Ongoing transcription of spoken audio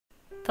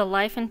The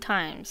Life and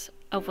Times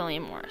of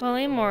William Morris.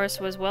 William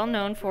Morris was well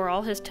known for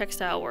all his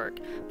textile work,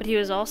 but he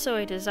was also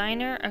a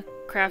designer, a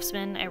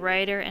craftsman, a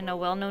writer, and a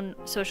well-known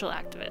social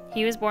activist.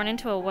 He was born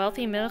into a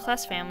wealthy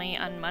middle-class family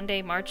on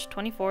Monday, March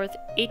 24,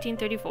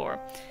 1834,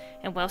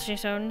 in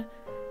Wellington,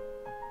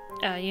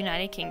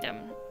 United Kingdom.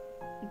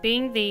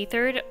 Being the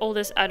third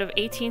oldest out of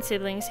 18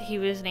 siblings, he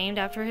was named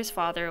after his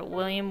father,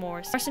 William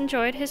Morris. Morris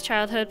enjoyed his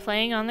childhood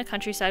playing on the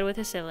countryside with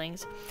his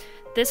siblings.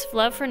 This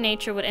love for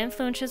nature would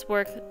influence his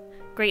work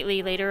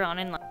greatly later on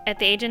in life. At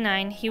the age of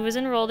 9, he was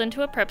enrolled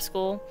into a prep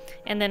school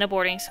and then a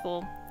boarding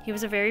school. He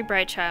was a very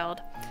bright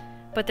child.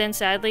 But then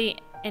sadly,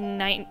 in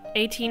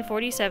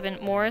 1847,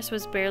 Morris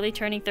was barely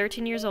turning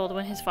 13 years old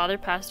when his father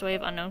passed away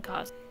of unknown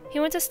cause.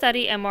 He went to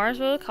study at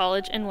Marsville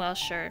College in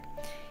Wiltshire.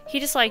 He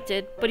disliked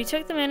it, but he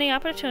took the many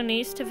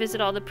opportunities to visit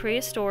all the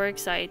prehistoric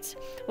sites,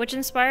 which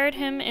inspired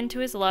him into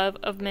his love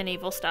of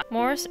medieval style.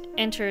 Morris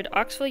entered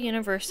Oxford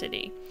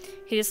University.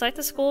 He disliked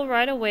the school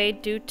right away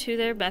due to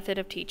their method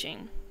of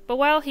teaching. But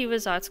while he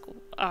was at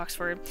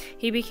Oxford,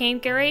 he became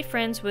great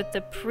friends with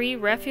the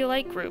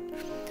Pre-Raphaelite group,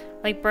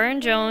 like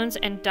Burne-Jones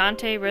and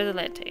Dante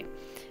Rossetti.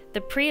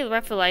 The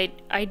Pre-Raphaelite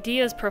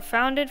ideas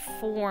profounded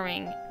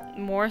forming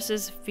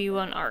Morris's view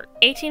on art.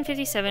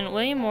 1857,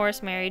 William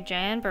Morris married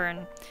Jan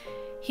Burne.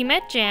 He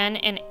met Jan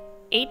in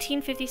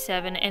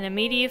 1857 and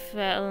immediately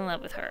fell in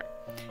love with her.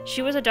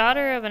 She was a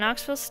daughter of an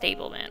Oxford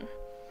stableman.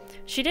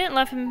 She didn't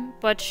love him,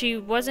 but she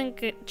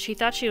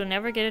thought she would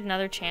never get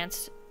another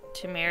chance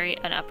to marry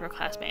an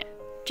upper-class man.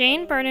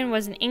 Jane Burne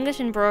was an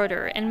English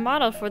embroiderer and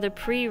model for the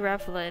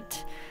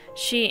Pre-Raphaelite.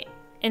 She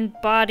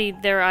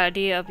embodied their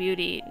idea of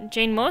beauty.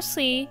 Jane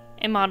mostly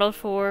modeled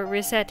for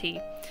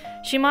Rossetti.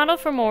 She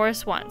modeled for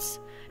Morris once.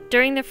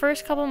 During the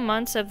first couple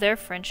months of their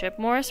friendship,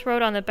 Morris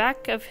wrote on the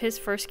back of his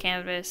first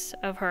canvas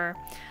of her,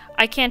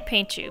 "I can't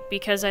paint you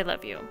because I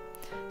love you."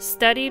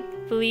 Study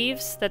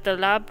believes that the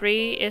La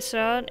Brie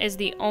Israel is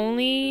the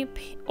only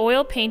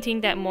oil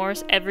painting that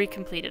Morris ever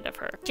completed of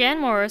her. Jan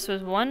Morris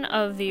was one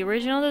of the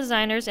original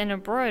designers and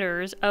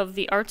embroiderers of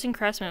the arts and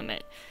crafts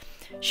movement.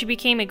 She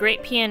became a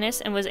great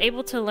pianist and was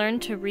able to learn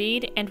to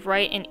read and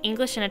write in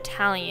English and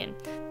Italian,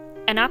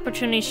 an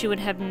opportunity she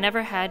would have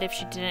never had if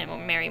she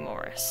didn't marry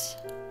Morris.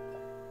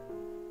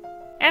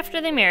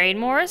 After they married,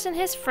 Morris and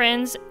his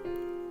friends,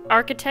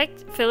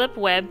 architect Philip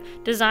Webb,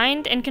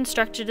 designed and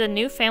constructed a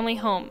new family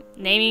home,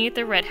 naming it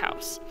the Red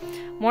House.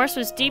 Morris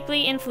was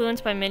deeply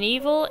influenced by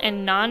medieval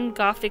and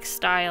non-Gothic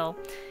style,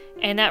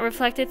 and that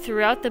reflected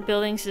throughout the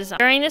building's design.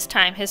 During this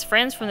time, his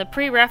friends from the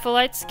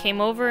Pre-Raphaelites came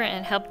over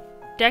and helped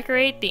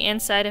decorate the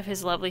inside of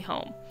his lovely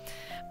home.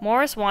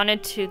 Morris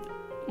wanted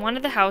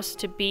the house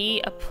to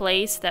be a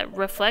place that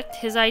reflect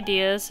his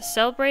ideas,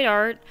 celebrate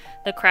art,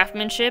 the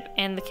craftsmanship,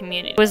 and the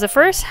community. It was the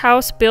first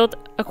house built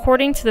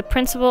according to the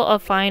principle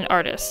of fine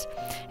artists,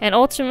 and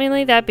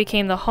ultimately that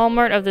became the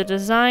hallmark of the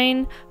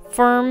design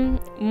firm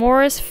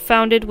Morris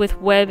founded with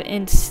Webb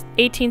in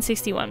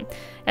 1861.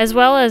 As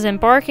well as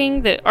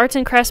embarking the arts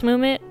and crafts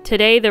movement,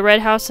 today the Red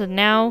House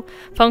now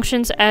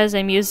functions as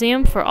a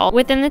museum for all.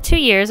 Within the 2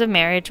 years of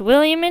marriage,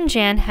 William and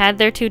Jan had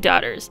their 2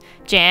 daughters,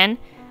 Jan,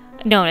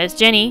 known as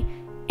Jenny,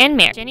 and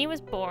Mary. Jenny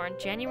was born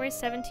January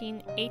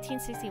 17,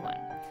 1861.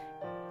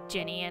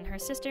 Jenny and her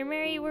sister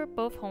Mary were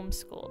both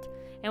homeschooled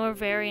and were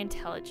very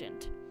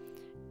intelligent.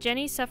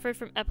 Jenny suffered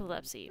from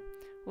epilepsy.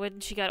 When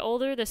she got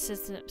older, the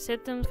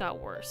symptoms got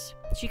worse.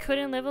 She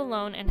couldn't live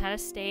alone and had to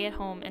stay at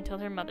home until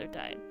her mother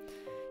died.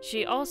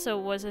 She also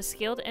was a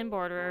skilled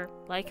embroiderer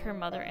like her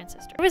mother and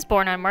sister. She was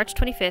born on March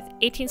 25,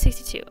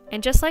 1862,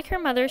 and just like her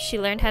mother, she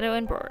learned how to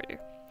embroider.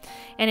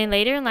 And in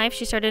later in life,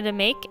 she started to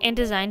make and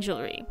design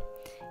jewelry.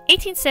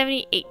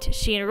 1878,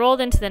 she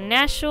enrolled into the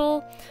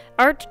National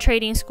Art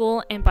Trading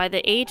School, and by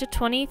the age of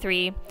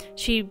 23,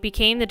 she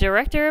became the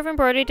director of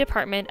embroidery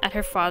department at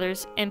her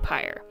father's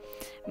empire,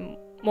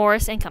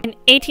 Morris & Company.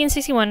 In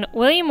 1861,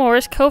 William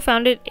Morris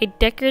co-founded a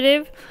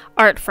decorative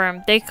art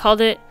firm. They called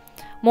it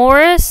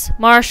Morris,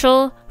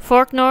 Marshall,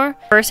 Faulkner.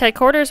 First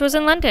headquarters was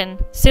in London.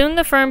 Soon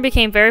the firm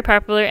became very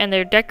popular and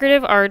their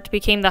decorative art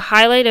became the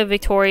highlight of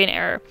Victorian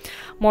era.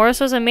 Morris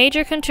was a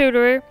major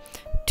contributor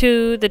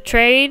to the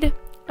trade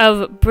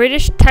of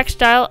British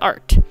textile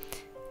art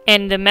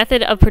and the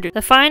method of producing.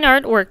 The fine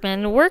art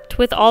workmen worked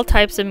with all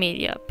types of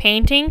media,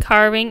 painting,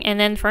 carving, and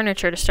then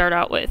furniture to start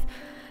out with,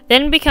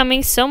 then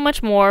becoming so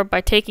much more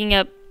by taking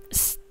up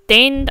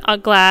stained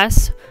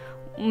glass,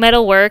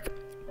 metalwork,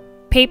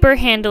 paper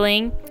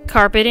handling,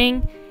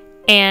 carpeting,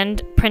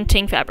 and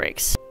printing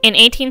fabrics. In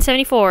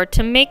 1874,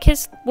 to make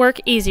his work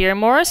easier,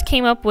 Morris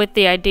came up with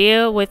the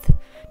idea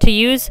to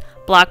use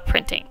block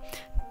printing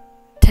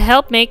to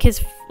help make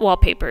his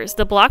wallpapers.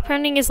 The block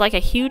printing is like a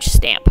huge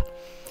stamp.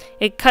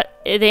 The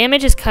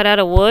image is cut out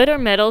of wood or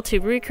metal to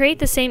recreate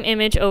the same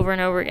image over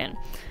and over again.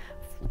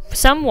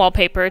 Some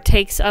wallpaper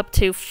takes up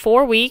to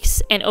 4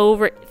 weeks and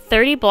over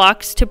 30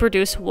 blocks to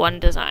produce one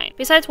design.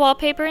 Besides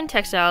wallpaper and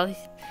textile,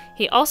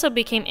 he also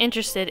became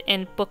interested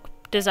in book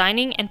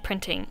designing and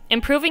printing.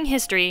 Improving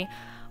history,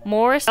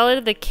 Morris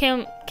started the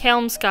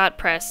Kelmscott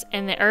Press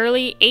in the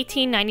early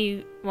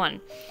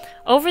 1891.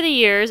 Over the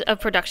years of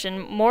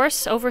production,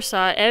 Morse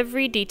oversaw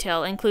every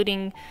detail,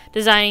 including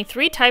designing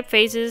 3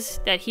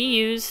 typefaces that he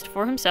used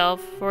for himself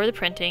for the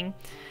printing,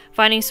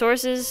 finding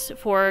sources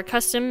for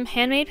custom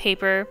handmade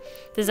paper,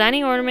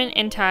 designing ornament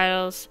and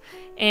titles,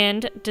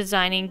 and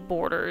designing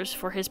borders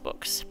for his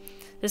books.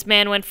 This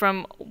man went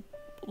from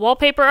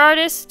wallpaper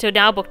artist to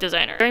now book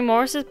designer. During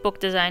Morse's book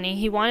designing,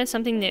 he wanted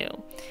something new.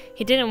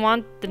 He didn't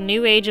want the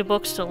new age of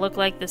books to look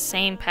like the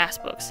same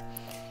past books.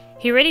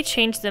 He already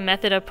changed the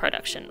method of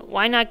production.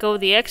 Why not go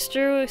the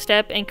extra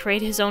step and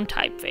create his own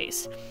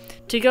typeface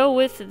to go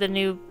with the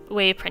new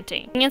way of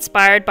printing? Being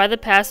inspired by the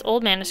past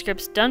old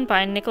manuscripts done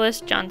by Nicholas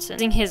Johnson,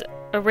 using his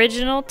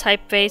original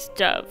typeface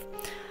Dove,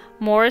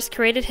 Morse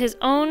created his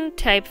own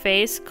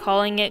typeface,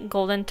 calling it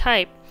Golden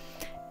Type,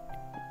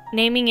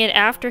 naming it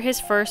after his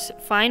first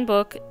fine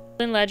book,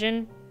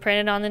 Legend,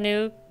 printed on the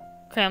new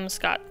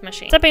Kelmscott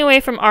machine. Stepping away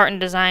from art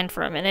and design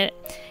for a minute,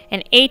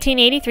 in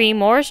 1883,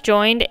 Morse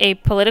joined a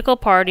political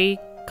party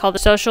called the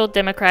Social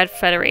Democrat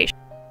Federation.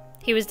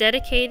 He was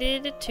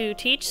dedicated to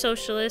teach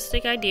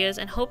socialistic ideas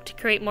and hoped to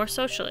create more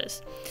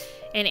socialists.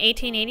 In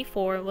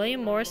 1884,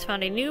 William Morris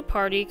founded a new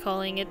party,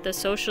 calling it the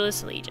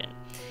Socialist Legion.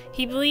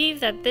 He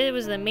believed that it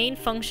was the main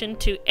function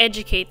to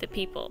educate the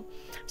people.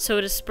 So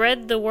to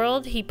spread the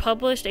word, he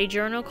published a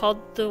journal called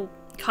the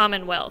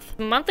Commonwealth.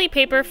 The monthly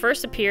paper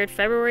first appeared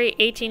February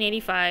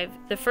 1885.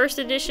 The first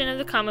edition of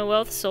the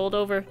Commonwealth sold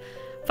over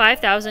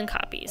 5,000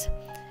 copies.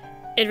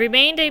 It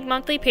remained a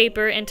monthly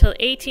paper until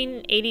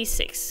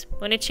 1886,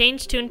 when it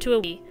changed into a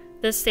weekly.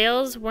 The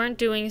sales weren't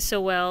doing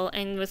so well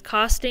and was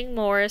costing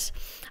Morris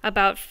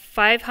about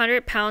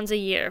 £500 a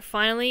year.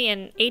 Finally,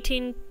 in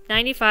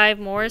 1895,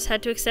 Morris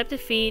had to accept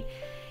defeat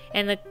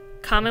and the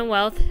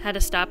Commonwealth had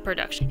to stop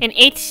production. In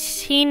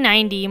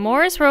 1890,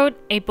 Morris wrote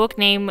a book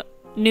named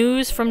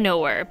News from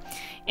Nowhere.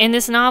 In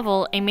this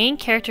novel, a main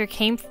character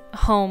came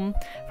home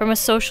from a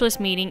socialist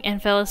meeting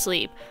and fell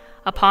asleep.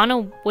 Upon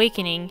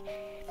awakening,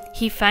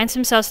 he finds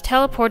himself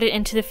teleported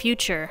into the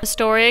future. The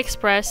story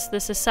expressed the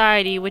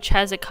society which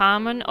has a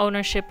common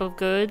ownership of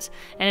goods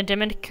and a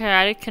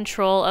democratic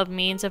control of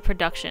means of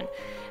production.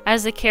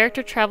 As the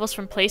character travels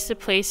from place to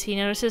place, he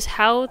notices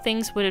how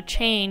things would have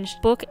changed.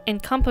 The book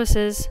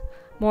encompasses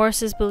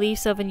Morris's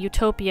beliefs of a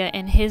utopia,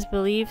 and his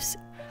beliefs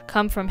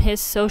come from his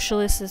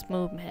socialist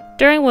movement.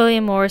 During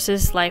William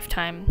Morris's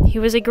lifetime, he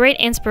was a great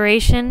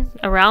inspiration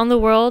around the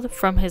world,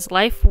 from his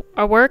life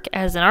or work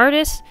as an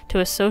artist to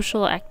a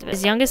social activist.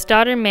 His youngest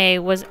daughter, May,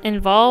 was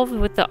involved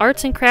with the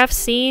arts and crafts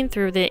scene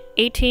through the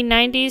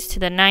 1890s to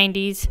the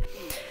 90s.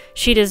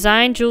 She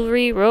designed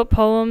jewelry, wrote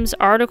poems,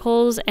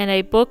 articles, and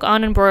a book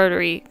on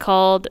embroidery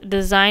called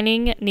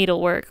Designing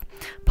Needlework,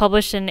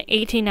 published in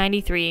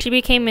 1893. She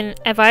became an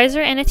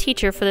advisor and a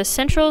teacher for the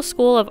Central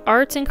School of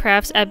Arts and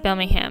Crafts at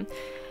Birmingham.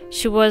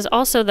 She was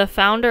also the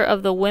founder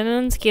of the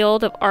Women's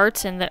Guild of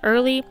Arts in the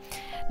early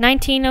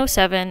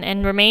 1907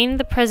 and remained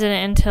the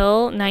president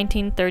until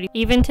 1930.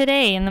 Even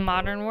today in the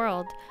modern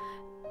world,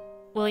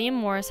 William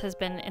Morris has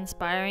been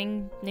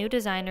inspiring new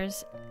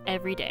designers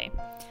every day.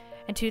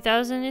 In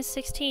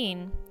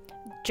 2016,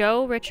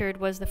 Joe Richard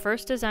was the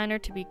first designer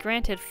to be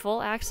granted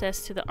full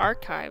access to the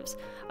archives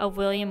of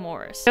William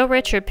Morris. Joe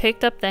Richard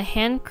picked up the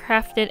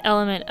handcrafted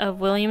element of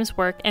William's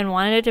work and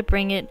wanted to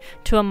bring it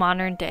to a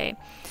modern day.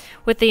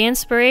 With the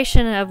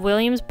inspiration of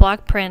William's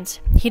block prints,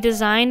 he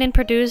designed and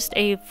produced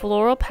a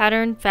floral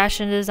pattern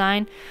fashion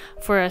design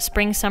for a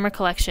spring-summer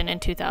collection in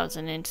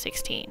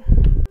 2016.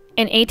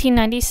 In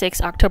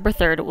 1896, October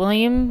 3rd,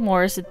 William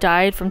Morris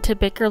died from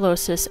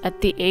tuberculosis at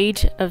the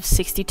age of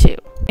 62.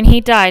 When he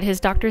died, his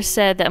doctors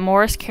said that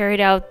Morris carried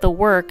out the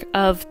work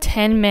of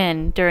 10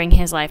 men during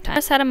his lifetime.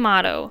 Morris had a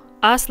motto,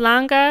 As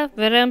longa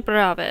videm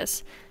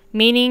brevis,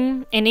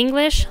 meaning, in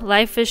English,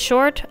 life is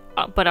short,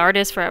 but art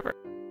is forever.